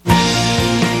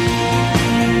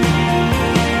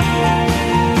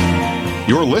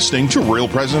You're listening to Real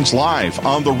Presence Live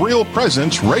on the Real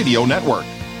Presence Radio Network.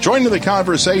 Join in the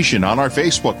conversation on our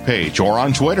Facebook page or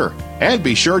on Twitter. And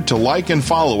be sure to like and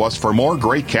follow us for more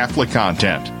great Catholic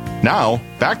content. Now,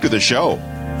 back to the show.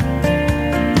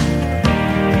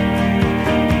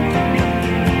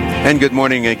 And good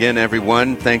morning again,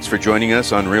 everyone. Thanks for joining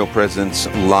us on Real Presence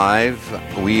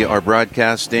Live. We are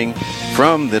broadcasting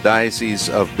from the Diocese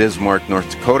of Bismarck,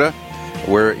 North Dakota.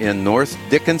 We're in North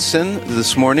Dickinson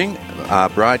this morning,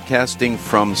 broadcasting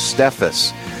from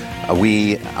Steffes.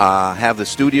 We have the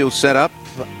studio set up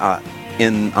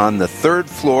on the third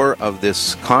floor of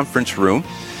this conference room,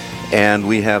 and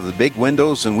we have the big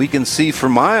windows, and we can see for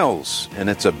miles, and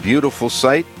it's a beautiful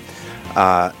sight.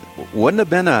 Wouldn't have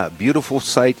been a beautiful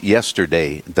sight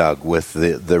yesterday, Doug, with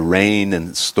the rain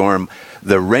and storm.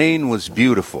 The rain was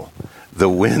beautiful. The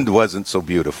wind wasn't so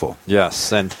beautiful.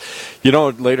 Yes, and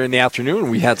later in the afternoon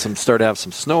we had started to have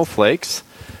some snowflakes.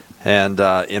 And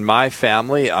in my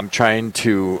family,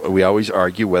 we always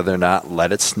argue whether or not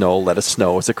Let It Snow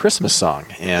is a Christmas song.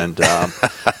 And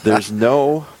there's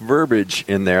no verbiage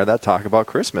in there that talk about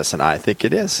Christmas, and I think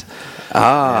it is.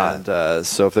 And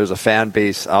so if there's a fan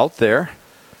base out there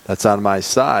that's on my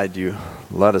side, you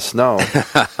let us know.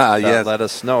 Yes. Let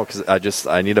us know, because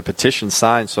I need a petition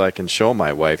signed so I can show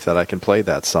my wife that I can play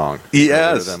that song.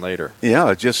 Yes. Rather than later.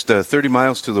 Yeah, just 30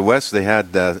 miles to the west, they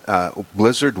had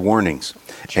blizzard warnings.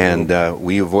 True. And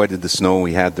we avoided the snow.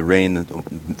 We had the rain,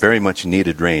 very much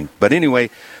needed rain. But anyway,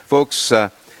 folks,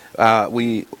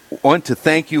 we want to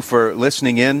thank you for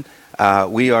listening in.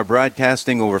 We are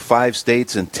broadcasting over 5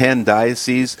 states and 10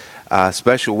 dioceses.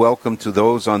 Special welcome to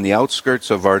those on the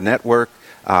outskirts of our network: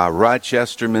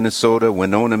 Rochester, Minnesota;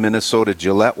 Winona, Minnesota;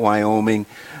 Gillette, Wyoming;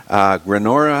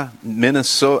 Grenora,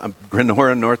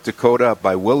 North Dakota, up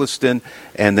by Williston;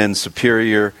 and then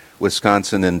Superior,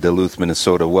 Wisconsin, and Duluth,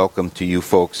 Minnesota. Welcome to you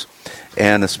folks.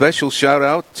 And a special shout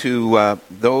out to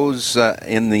those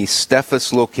in the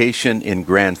Steffes location in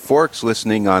Grand Forks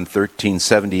listening on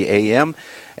 1370 AM,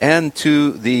 and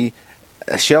to the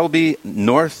Shelby,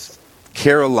 North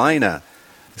Carolina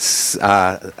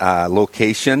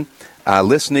location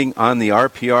listening on the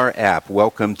RPR app.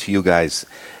 Welcome to you guys.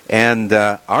 And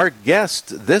our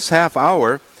guest this half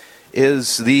hour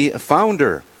is the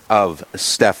founder of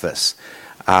Steffes,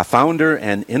 founder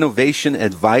and innovation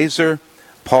advisor,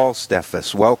 Paul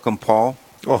Steffes. Welcome, Paul.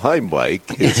 Oh, hi,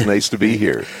 Mike. It's nice to be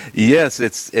here. Yes,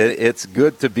 it's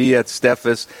good to be at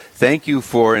Steffes. Thank you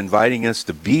for inviting us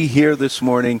to be here this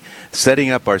morning, setting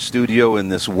up our studio in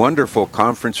this wonderful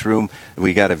conference room.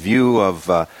 We got a view of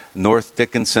North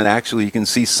Dickinson. Actually, you can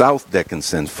see South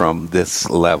Dickinson from this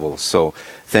level. So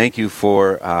thank you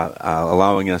for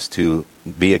allowing us to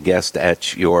be a guest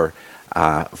at your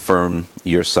firm,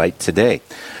 your site today.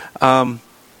 Now,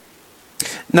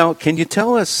 can you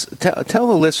tell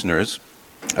the listeners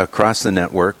across the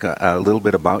network a little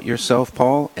bit about yourself,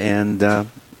 Paul, and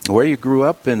where you grew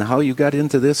up and how you got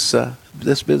into this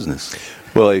business?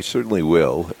 Well, I certainly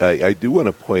will. I do want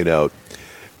to point out,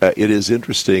 it is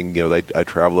interesting, I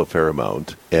travel a fair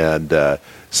amount, and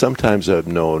sometimes I've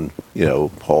known,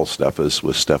 Paul Steffes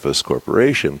with Steffes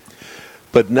Corporation.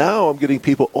 But now I'm getting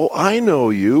people, I know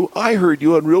you. I heard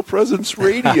you on Real Presence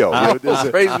Radio.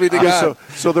 Praise be to God.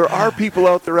 So there are people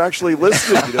out there actually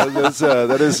listening.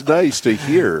 That is nice to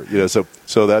hear. So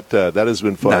that has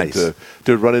been fun nice.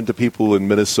 to run into people in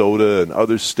Minnesota and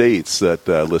other states that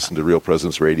listen to Real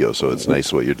Presence Radio. So it's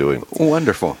nice what you're doing.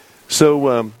 Wonderful.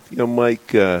 So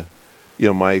Mike,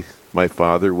 my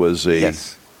father was a.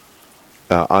 Yes.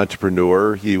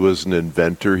 Entrepreneur. He was an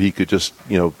inventor. He could just,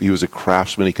 he was a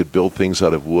craftsman. He could build things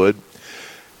out of wood.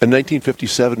 In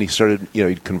 1957, he started,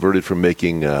 he converted from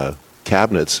making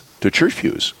cabinets to church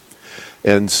pews.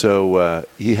 And so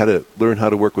he had to learn how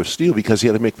to work with steel because he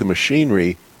had to make the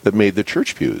machinery that made the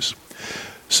church pews.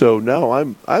 So now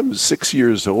I'm 6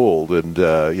 years old, and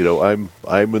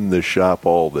I'm in the shop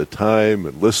all the time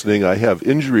and listening. I have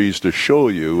injuries to show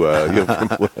you, from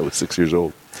when I was 6 years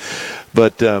old.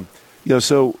 But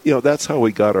so that's how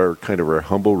we got our our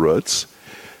humble roots,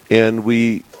 and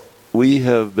we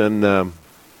have been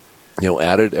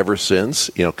at it ever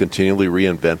since. Continually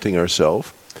reinventing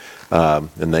ourselves. In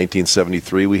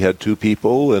 1973, we had 2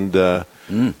 people, and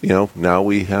now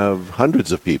we have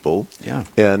hundreds of people. Yeah.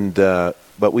 And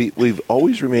but we've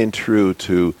always remained true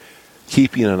to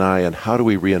keeping an eye on how do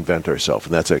we reinvent ourselves,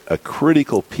 and that's a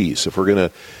critical piece. If we're going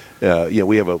to,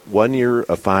 we have a 1 year,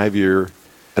 a 5 year,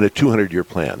 and a 200-year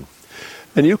plan.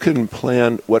 And you can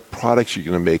plan what products you're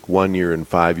going to make 1 year and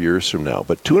 5 years from now.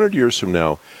 But 200 years from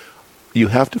now, you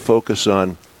have to focus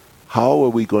on how are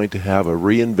we going to have a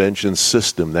reinvention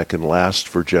system that can last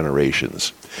for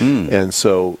generations? And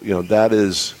so, that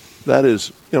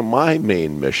is my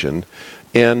main mission,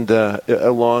 and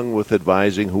along with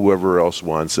advising whoever else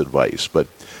wants advice. But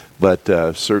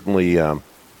certainly, I've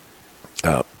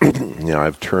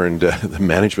turned the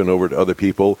management over to other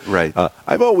people. Right.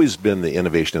 I've always been the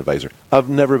innovation advisor. I've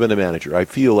never been a manager. I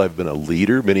feel I've been a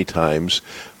leader many times,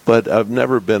 but I've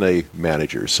never been a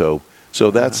manager. So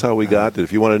that's how we got it.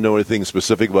 If you want to know anything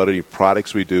specific about any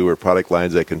products we do or product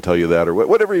lines, I can tell you that, or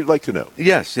whatever you'd like to know.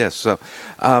 Yes. So,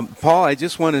 Paul, I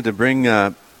just wanted to bring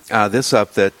this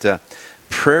up, that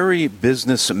Prairie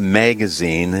Business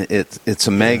Magazine, it's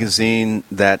a magazine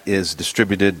that is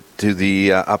distributed to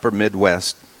the upper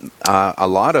Midwest. A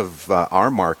lot of our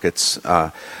markets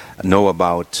know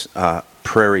about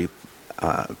Prairie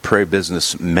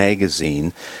Business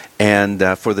Magazine. And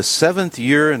for the 7th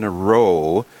year in a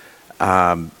row,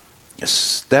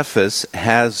 Steffes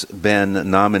has been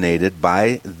nominated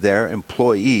by their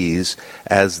employees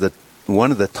as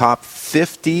one of the top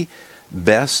 50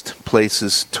 best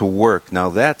places to work. Now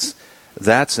that's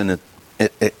an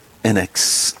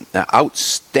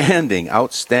outstanding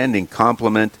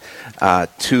compliment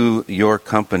to your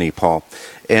company, Paul.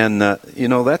 And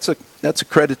that's a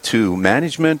credit to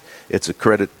management. It's a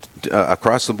credit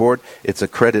across the board. It's a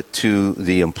credit to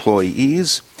the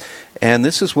employees. And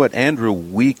this is what Andrew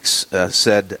Weeks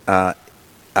said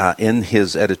in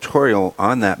his editorial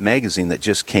on that magazine that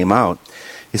just came out.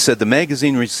 He said the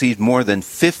magazine received more than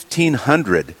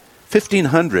 1,500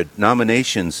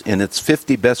 nominations in its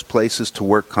 50 Best Places to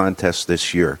Work contest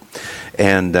this year.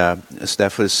 And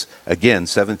Steffes, again,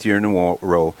 7th year in a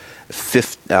row,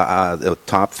 the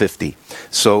top 50.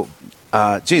 So,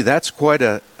 that's quite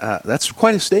a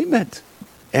statement.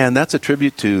 And that's a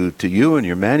tribute to you and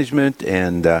your management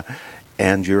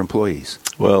and your employees.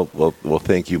 Well,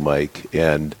 thank you, Mike.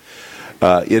 And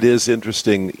it is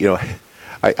interesting.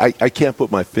 I can't put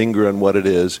my finger on what it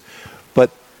is, but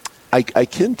I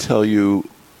can tell you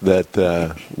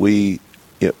that we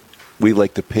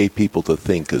like to pay people to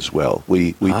think as well.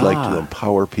 We like to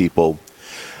empower people.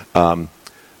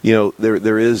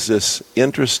 There is this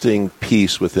interesting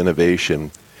piece with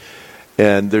innovation,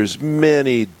 and there's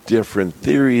many different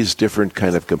theories, different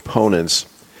kind of components.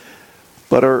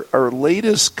 But our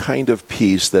latest kind of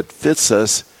piece that fits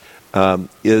us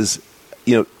is,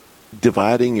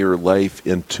 dividing your life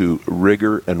into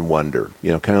rigor and wonder.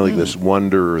 Kind of like this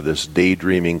wonder or this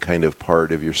daydreaming kind of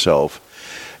part of yourself.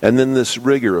 And then this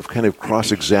rigor of kind of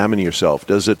cross-examining yourself.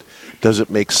 Does it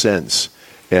make sense?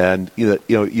 And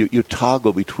you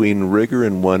toggle between rigor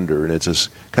and wonder, and it's this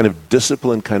kind of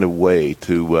disciplined kind of way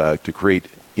to create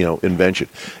invention.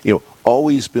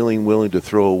 Always being willing to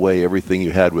throw away everything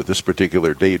you had with this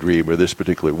particular daydream or this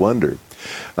particular wonder.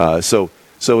 So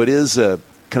it is a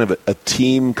kind of a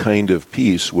team kind of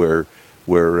piece where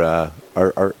we're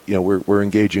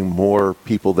engaging more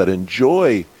people that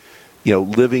enjoy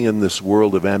living in this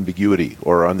world of ambiguity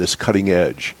or on this cutting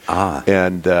edge.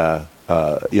 And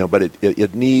but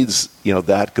it needs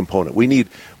that component. We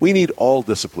need all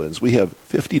disciplines. We have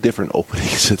 50 different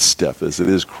openings at Steffes. It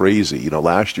is crazy.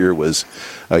 Last year was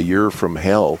a year from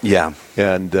hell. Yeah.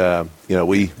 And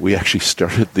we actually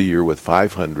started the year with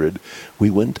 500. We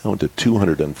went down to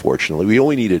 200. Unfortunately, we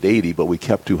only needed 80, but we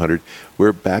kept 200.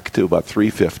 We're back to about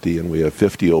 350, and we have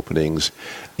 50 openings.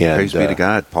 And praise be to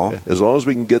God, Paul. As long as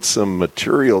we can get some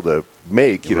material to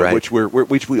make, right. which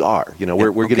we are.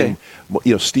 We're getting.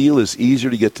 Steel is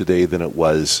easier to get today than it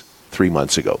was 3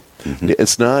 months ago. Mm-hmm.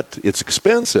 It's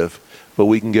expensive, but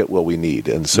we can get what we need.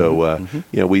 And so,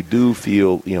 we do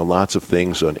feel, lots of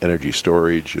things on energy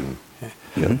storage and.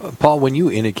 Paul, when you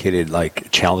indicated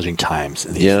like challenging times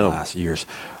in these last years,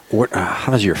 how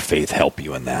does your faith help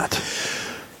you in that?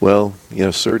 Well,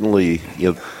 certainly,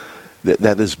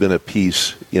 that has been a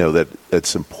piece,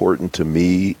 that's important to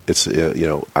me. It's,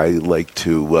 I like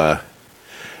to,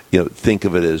 think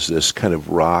of it as this kind of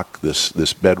rock,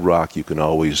 this bedrock you can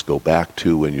always go back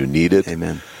to when you need it.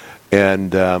 Amen.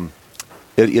 And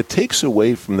it takes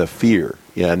away from the fear,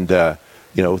 and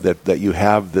that you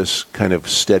have this kind of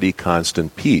steady,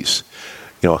 constant peace.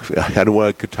 I don't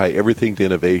want to tie everything to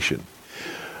innovation,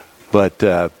 but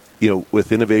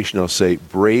with innovation, I'll say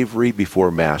bravery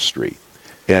before mastery.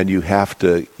 And you have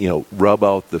to, rub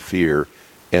out the fear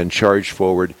and charge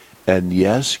forward. And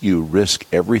yes, you risk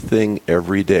everything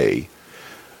every day.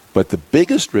 But the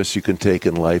biggest risk you can take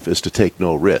in life is to take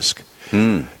no risk.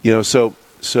 So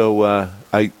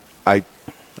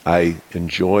I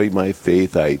enjoy my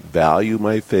faith. I value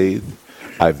my faith.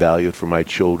 I value it for my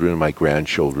children, my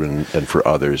grandchildren, and for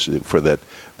others, for that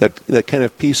kind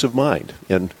of peace of mind.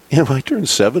 And I turned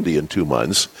 70 in 2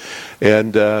 months,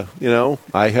 and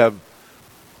I have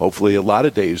hopefully a lot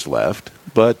of days left,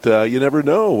 but you never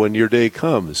know when your day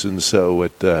comes, and so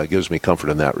it gives me comfort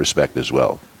in that respect as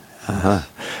well.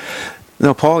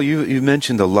 Now, Paul, you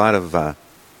mentioned a lot of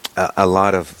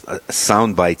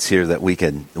sound bites here that we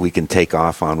can take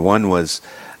off on. One was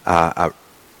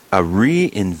a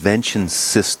reinvention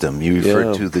system. You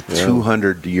referred to the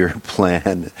 200-year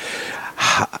plan.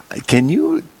 Can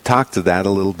you talk to that a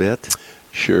little bit?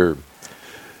 Sure.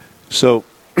 So,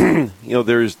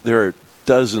 there are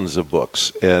dozens of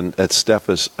books, and at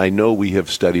Steffes, I know we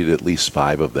have studied at least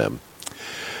 5 of them.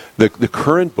 The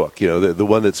current book, the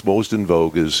one that's most in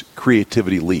vogue is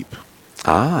Creativity Leap.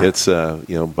 It's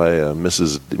by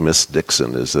Miss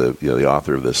Dixon is the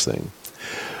author of this thing.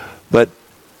 But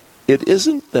it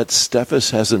isn't that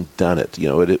Steffes hasn't done it.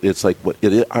 It's like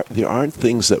there aren't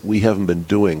things that we haven't been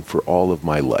doing for all of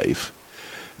my life.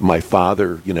 My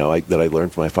father, that I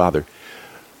learned from my father.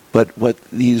 But what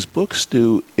these books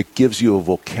do, it gives you a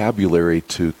vocabulary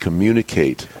to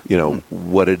communicate,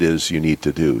 what it is you need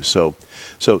to do. So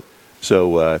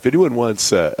if anyone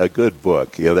wants a good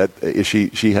book,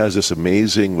 she has this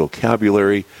amazing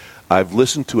vocabulary. I've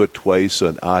listened to it twice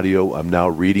on audio. I'm now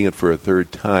reading it for a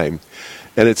third time,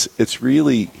 and it's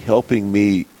really helping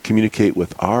me communicate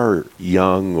with our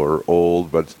young or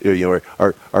old, but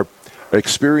our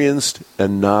experienced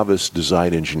and novice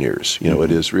design engineers. It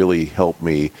has really helped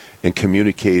me in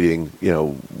communicating,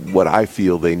 what I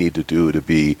feel they need to do to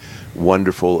be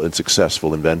wonderful and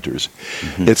successful inventors.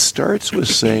 Mm-hmm. It starts with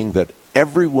saying that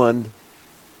everyone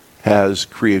has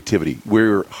creativity.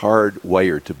 We're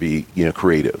hardwired to be,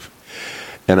 creative.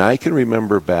 And I can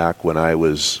remember back when I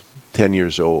was 10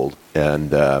 years old,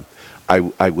 and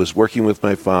I was working with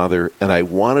my father, and I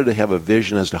wanted to have a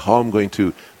vision as to how I'm going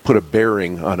to put a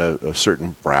bearing on a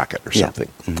certain bracket or something.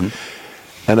 Yeah.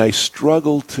 Mm-hmm. And I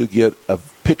struggled to get a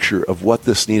picture of what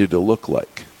this needed to look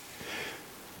like.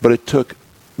 But it took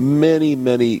many,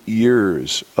 many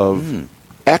years of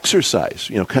exercise,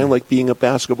 kind of like being a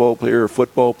basketball player or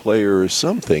football player or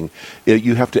something.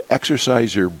 You have to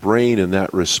exercise your brain in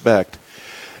that respect.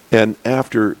 And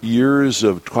after years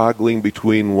of toggling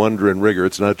between wonder and rigor,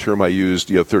 it's not a term I used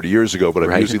 30 years ago, but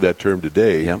I'm using that term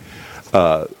today. Yep.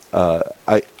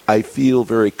 I feel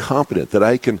very confident that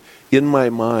I can, in my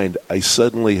mind, I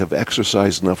suddenly have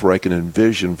exercised enough where I can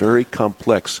envision very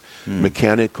complex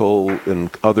mechanical and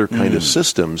other kind of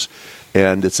systems,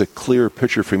 and it's a clear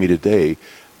picture for me today.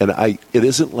 And it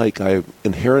isn't like I'm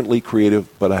inherently creative,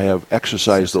 but I have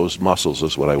exercised those muscles,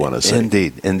 is what I want to say.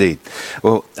 Indeed.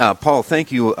 Well, Paul,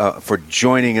 thank you for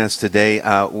joining us today.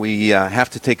 We have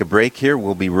to take a break here.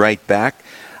 We'll be right back.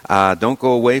 Don't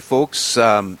go away, folks.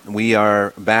 We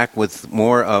are back with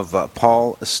more of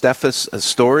Paul Steffes'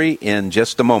 story in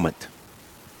just a moment.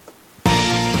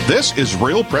 This is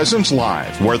Real Presence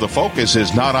Live, where the focus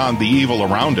is not on the evil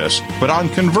around us, but on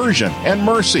conversion and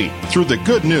mercy through the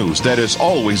good news that is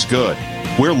always good.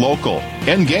 We're local,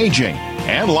 engaging,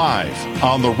 and live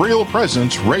on the Real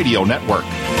Presence Radio Network.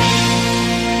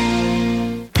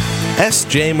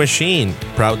 SJ Machine,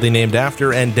 proudly named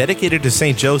after and dedicated to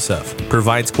St. Joseph,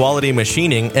 provides quality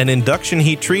machining and induction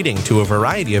heat treating to a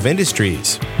variety of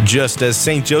industries. Just as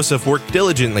St. Joseph worked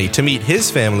diligently to meet his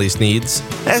family's needs,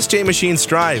 SJ Machine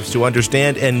strives to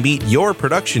understand and meet your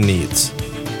production needs.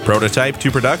 Prototype to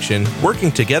production,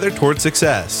 working together toward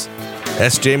success.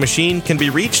 SJ Machine can be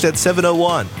reached at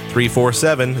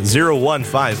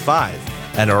 701-347-0155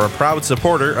 and are a proud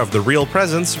supporter of the Real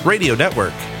Presence Radio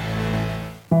Network.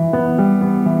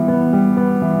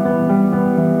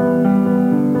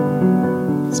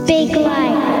 Speak life.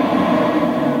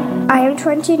 I am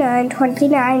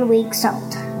 29 weeks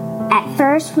old. At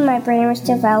first, when my brain was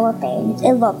developing,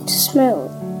 it looked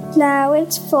smooth. Now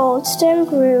its folds and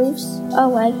grooves are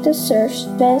like the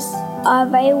surface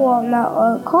of a walnut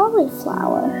or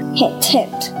cauliflower. Hint,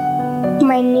 hint.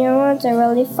 My neurons are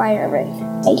really firing,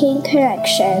 making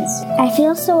connections. I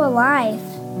feel so alive.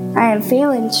 I am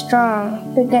feeling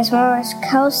strong because more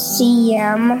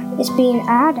calcium is being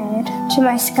added to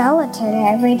my skeleton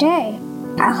every day.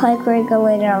 I like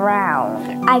wriggling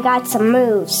around. I got some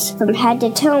moves from head to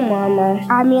toe, Mama.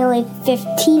 I'm nearly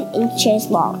 15 inches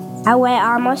long. I weigh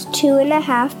almost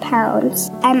 2.5 pounds,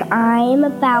 and I'm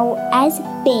about as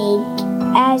big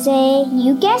as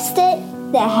you guessed it,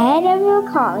 the head of a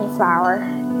cauliflower.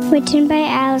 Written by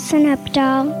Allison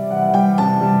Updahl.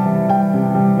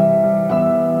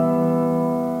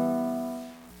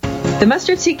 The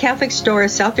Mustard Seed Catholic Store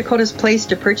is South Dakota's place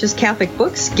to purchase Catholic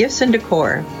books, gifts, and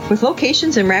decor. With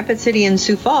locations in Rapid City and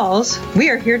Sioux Falls, we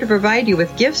are here to provide you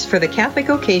with gifts for the Catholic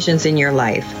occasions in your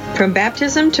life. From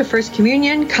baptism to First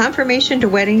Communion, confirmation to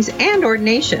weddings, and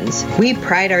ordinations, we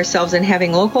pride ourselves in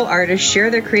having local artists share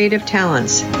their creative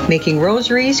talents, making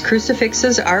rosaries,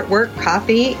 crucifixes, artwork,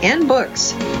 coffee, and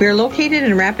books. We are located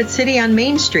in Rapid City on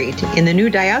Main Street, in the new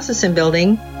Diocesan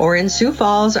Building, or in Sioux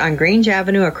Falls on Grange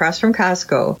Avenue across from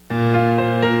Costco.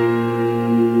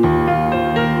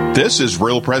 This is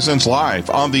Real Presence Live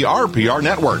on the RPR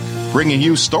Network, bringing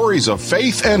you stories of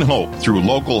faith and hope through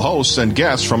local hosts and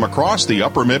guests from across the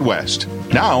upper Midwest.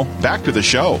 Now, back to the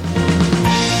show.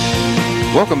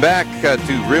 Welcome back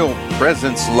to Real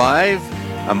Presence Live.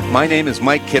 My name is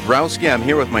Mike Kidrowski. I'm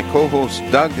here with my co-host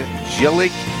Doug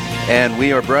Gillick, and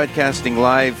we are broadcasting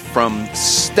live from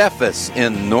Steffes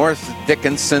in North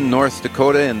Dickinson, North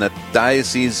Dakota, in the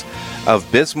Diocese of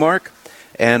Bismarck.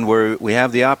 And we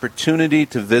have the opportunity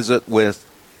to visit with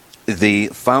the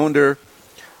founder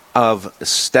of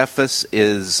Steffes,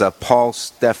 is Paul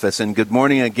Steffes. And good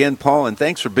morning again, Paul, and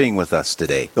thanks for being with us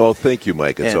today. Oh, thank you,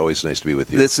 Mike. It's always nice to be with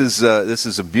you. This is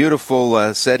a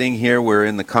beautiful setting here. We're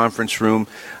in the conference room.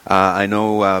 I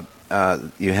know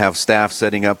you have staff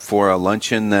setting up for a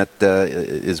luncheon that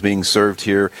is being served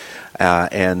here,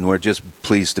 and we're just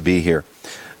pleased to be here.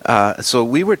 So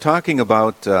we were talking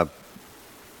about...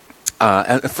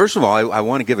 first of all, I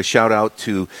want to give a shout out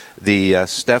to the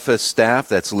Steffes staff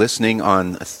that's listening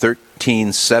on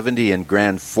 1370 in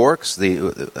Grand Forks, the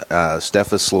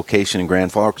Steffes location in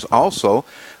Grand Forks. Also,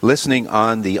 listening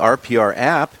on the RPR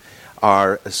app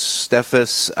are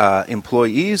Steffes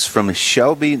employees from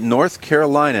Shelby, North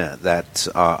Carolina that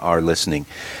are listening.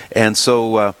 And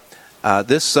so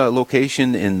this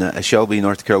location in Shelby,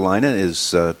 North Carolina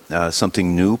is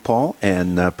something new, Paul,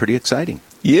 and pretty exciting.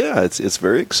 Yeah, it's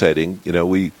very exciting. You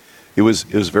know, it was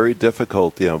very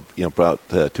difficult. You know, about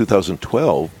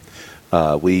 2012,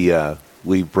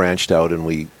 we branched out and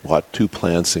we bought 2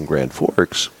 plants in Grand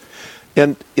Forks,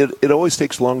 and it always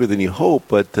takes longer than you hope.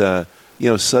 But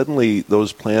suddenly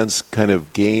those plants kind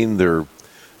of gain their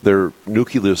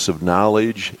nucleus of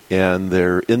knowledge, and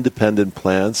they're independent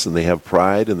plants, and they have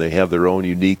pride, and they have their own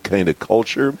unique kind of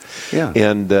culture. Yeah,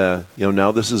 and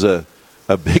now this is a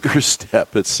bigger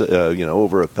step. It's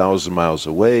over 1,000 miles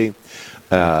away,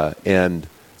 but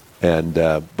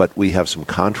we have some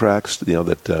contracts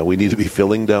that we need to be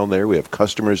filling down there. We have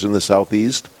customers in the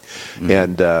southeast,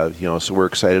 and so we're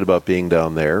excited about being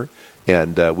down there.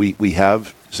 And we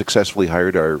have successfully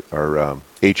hired our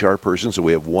HR person, so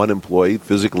we have 1 employee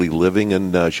physically living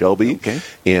in Shelby. Okay.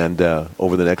 And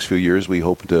over the next few years, we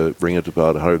hope to bring it to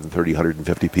about 130,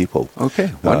 150 people.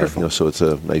 Okay, wonderful. So it's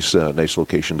a nice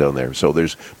location down there. So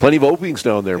there's plenty of openings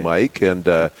down there, Mike, and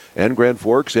Grand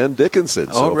Forks and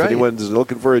Dickinson. So if anyone's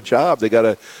looking for a job, they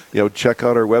got to check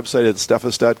out our website at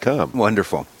steffes.com.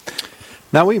 Wonderful.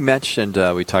 Now, we mentioned,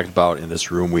 we talked about in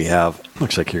this room, we have,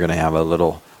 looks like you're going to have a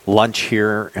little lunch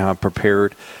here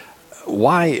prepared.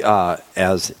 Why,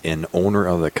 as an owner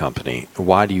of the company,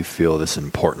 why do you feel this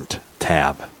important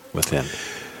tab within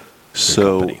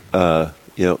the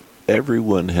company?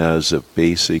 Everyone has a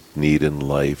basic need in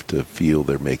life to feel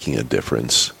they're making a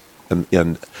difference.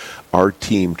 And our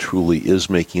team truly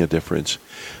is making a difference.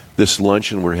 This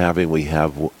luncheon we're having, we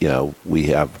have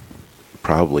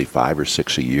probably 5 or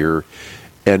 6 a year.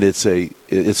 And it's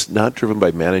not driven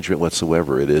by management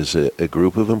whatsoever. It is a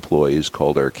group of employees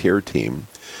called our care team.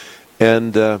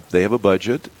 And they have a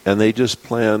budget, and they just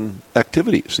plan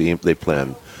activities. They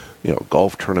plan,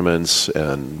 golf tournaments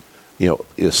and,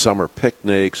 summer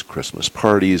picnics, Christmas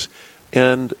parties,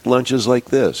 and lunches like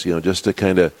this, just to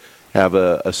kind of have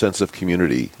a sense of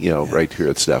community, right here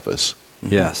at Steffes.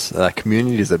 Yes,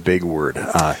 community is a big word.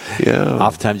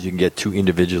 Oftentimes you can get too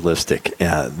individualistic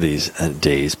these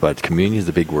days, but community is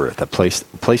a big word. A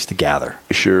place to gather.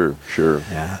 Sure.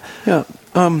 Yeah.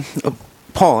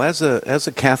 Paul, as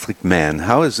a Catholic man,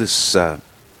 how is this?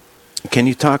 Can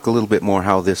you talk a little bit more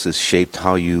how this has shaped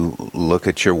how you look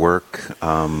at your work,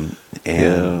 and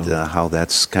how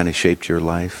that's kind of shaped your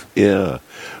life? Yeah.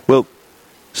 Well,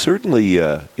 certainly,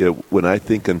 when I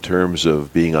think in terms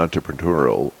of being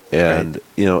entrepreneurial, and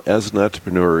as an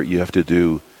entrepreneur, you have to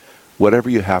do whatever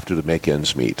you have to make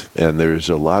ends meet. And there's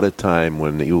a lot of time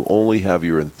when you only have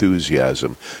your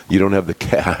enthusiasm, you don't have the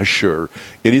cash or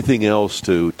anything else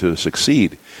to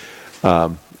succeed.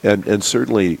 And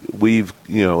certainly, we've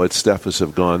at Steffes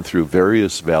have gone through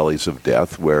various valleys of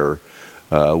death where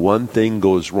one thing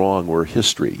goes wrong, we're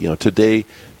history. Today,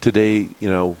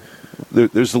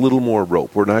 there's a little more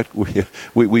rope.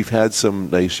 We've had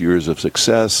some nice years of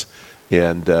success,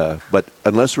 And but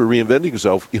unless we're reinventing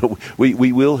ourselves,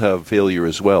 we will have failure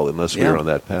as well, unless we're on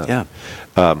that path.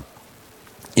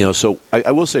 Yeah. So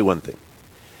I will say one thing,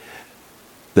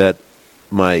 that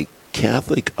my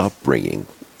Catholic upbringing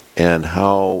and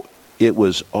how it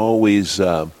was always,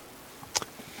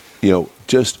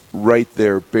 just right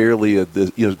there, barely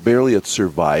at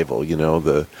survival.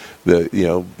 The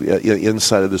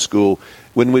inside of the school.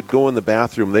 When we'd go in the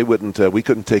bathroom, we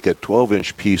couldn't take a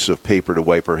 12-inch piece of paper to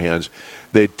wipe our hands.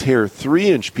 They'd tear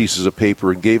 3-inch pieces of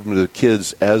paper and gave them to the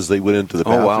kids as they went into the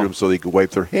bathroom so they could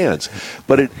wipe their hands.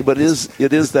 But it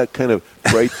is that kind of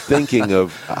right thinking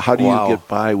of how do you get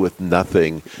by with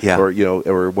nothing,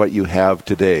 or what you have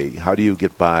today. How do you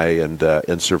get by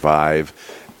and survive,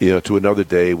 to another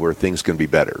day where things can be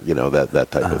better.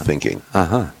 That type of thinking.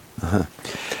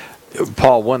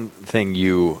 Paul, one thing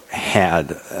you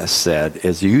had said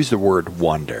is you used the word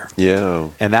wonder.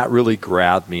 Yeah. And that really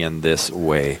grabbed me in this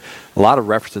way. A lot of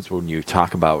references when you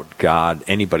talk about God,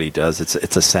 anybody does,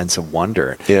 it's a sense of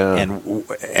wonder. Yeah.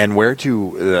 And where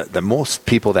do the most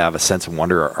people that have a sense of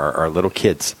wonder are little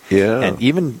kids. Yeah. And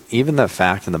even the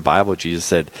fact in the Bible, Jesus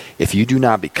said, if you do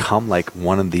not become like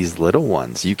one of these little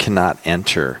ones, you cannot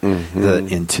enter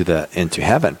into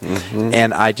heaven. Mm-hmm.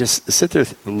 And I just sit there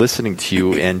listening to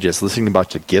you and just listening about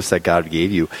the gifts that God gave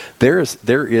you. There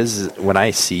is when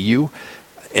I see you,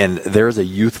 and there's a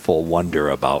youthful wonder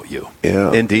about you.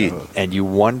 Yeah. Indeed. And you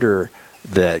wonder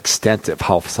the extent of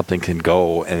how something can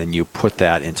go, and then you put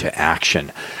that into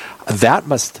action.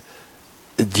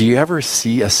 Do you ever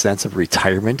see a sense of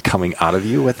retirement coming out of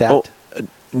you with that? Oh,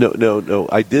 no.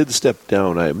 I did step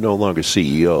down. I am no longer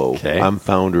CEO. Okay. I'm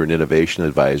founder and innovation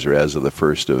advisor as of the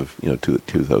 1st of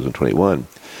 2021.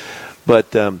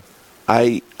 But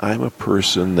I'm a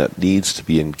person that needs to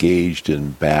be engaged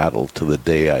in battle to the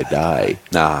day I die.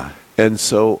 And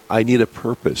so I need a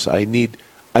purpose. I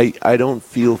don't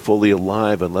feel fully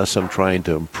alive unless I'm trying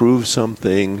to improve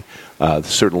something.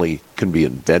 Certainly can be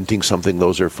inventing something.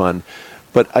 Those are fun.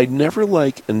 But I never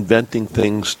like inventing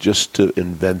things just to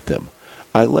invent them.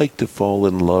 I like to fall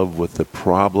in love with the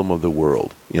problem of the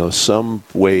world. Some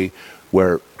way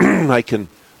where I can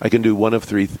do one of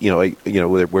three.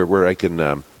 Where I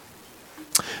can.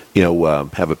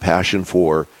 Have a passion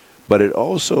for, but it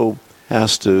also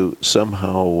has to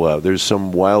somehow, there's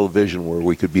some wild vision where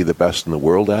we could be the best in the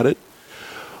world at it,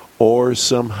 or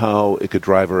somehow it could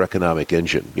drive our economic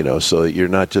engine, so that you're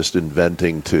not just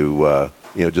inventing to,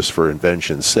 just for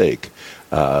invention's sake.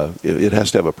 It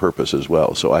has to have a purpose as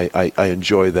well. So I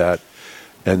enjoy that.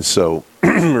 And so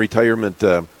retirement,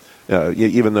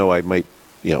 even though I might,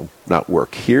 not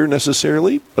work here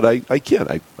necessarily, but I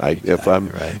can.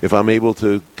 If I'm able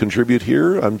to contribute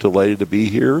here, I'm delighted to be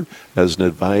here as an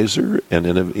advisor and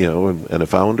a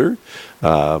founder.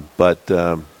 But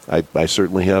I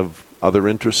certainly have other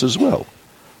interests as well.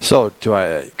 So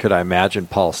could I imagine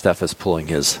Paul Steffes pulling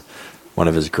one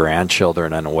of his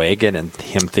grandchildren on a wagon and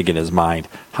him thinking in his mind,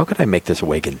 how could I make this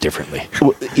wagon differently?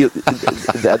 Well,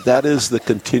 that is the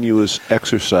continuous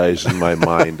exercise in my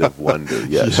mind of wonder.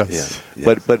 Yes.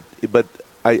 Yeah. But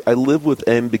I live with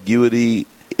ambiguity,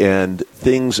 and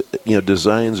things,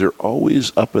 designs are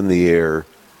always up in the air.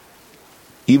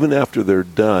 Even after they're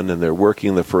done and they're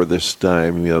working the furthest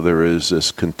time, there is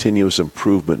this continuous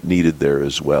improvement needed there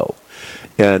as well.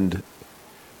 And,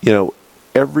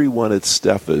 everyone at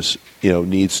Steffes,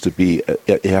 needs to be,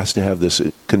 it has to have this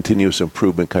continuous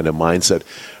improvement kind of mindset,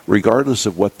 regardless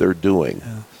of what they're doing.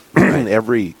 Yeah.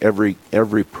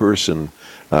 Every person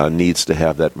needs to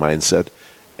have that mindset,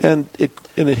 and it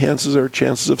enhances our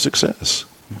chances of success.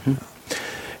 Mm-hmm.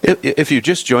 If you're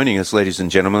just joining us, ladies and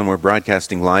gentlemen, we're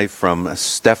broadcasting live from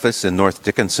Steffes in North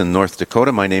Dickinson, North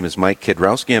Dakota. My name is Mike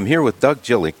Kidrowski. I'm here with Doug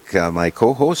Jillick, my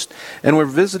co-host, and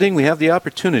we have the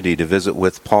opportunity to visit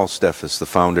with Paul Steffes, the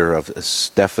founder of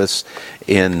Steffes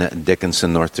in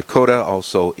Dickinson, North Dakota,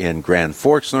 also in Grand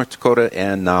Forks, North Dakota,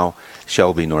 and now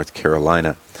Shelby, North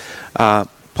Carolina.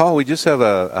 Paul, we just have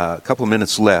a couple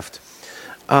minutes left.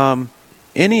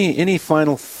 Any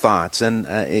final thoughts? And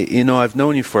I've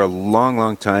known you for a long,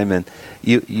 long time, and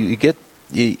you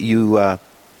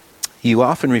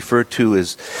often refer to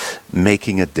as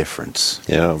making a difference.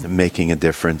 Yeah, making a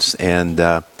difference,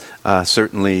 and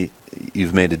certainly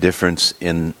you've made a difference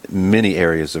in many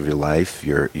areas of your life,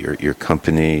 your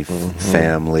company,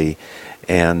 family,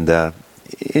 and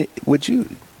would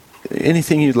you?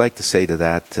 Anything you'd like to say to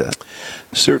that?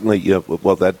 Certainly, yeah.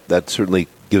 Well, that certainly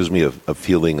gives me a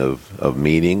feeling of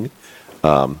meaning.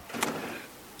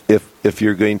 If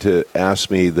you're going to ask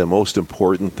me, the most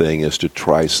important thing is to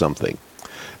try something.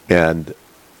 And,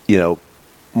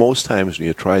 most times when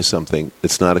you try something,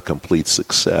 it's not a complete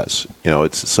success.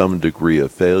 It's some degree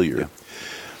of failure. Yeah.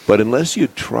 But unless you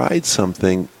tried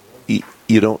something,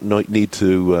 you don't need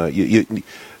to.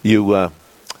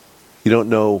 You don't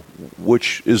know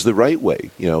which is the right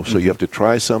way. So you have to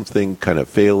try something, kind of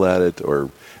fail at it, or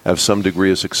have some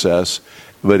degree of success.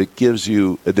 But it gives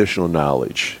you additional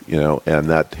knowledge, and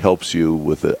that helps you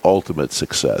with the ultimate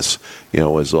success,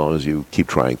 as long as you keep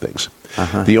trying things.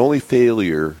 Uh-huh. The only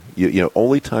failure,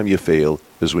 only time you fail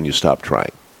is when you stop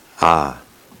trying.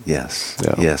 Yes.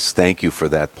 Yeah. Yes. Thank you for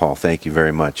that, Paul. Thank you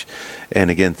very much. And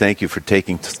again, thank you for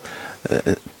taking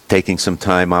some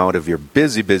time out of your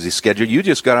busy schedule. You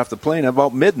just got off the plane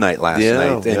about midnight last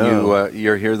night, and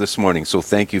you're here this morning. So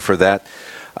thank you for that.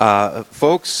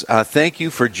 Folks, thank you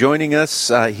for joining us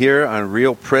here on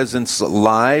Real Presence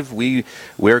Live.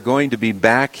 We're going to be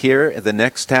back here the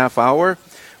next half hour.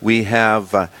 We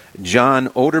have John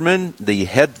Oderman, the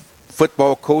head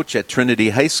football coach at Trinity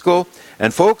High School.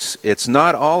 And folks, it's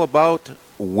not all about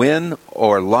win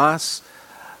or loss.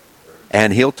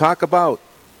 And he'll talk about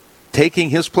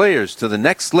taking his players to the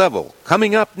next level.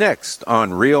 Coming up next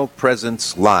on Real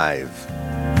Presence Live.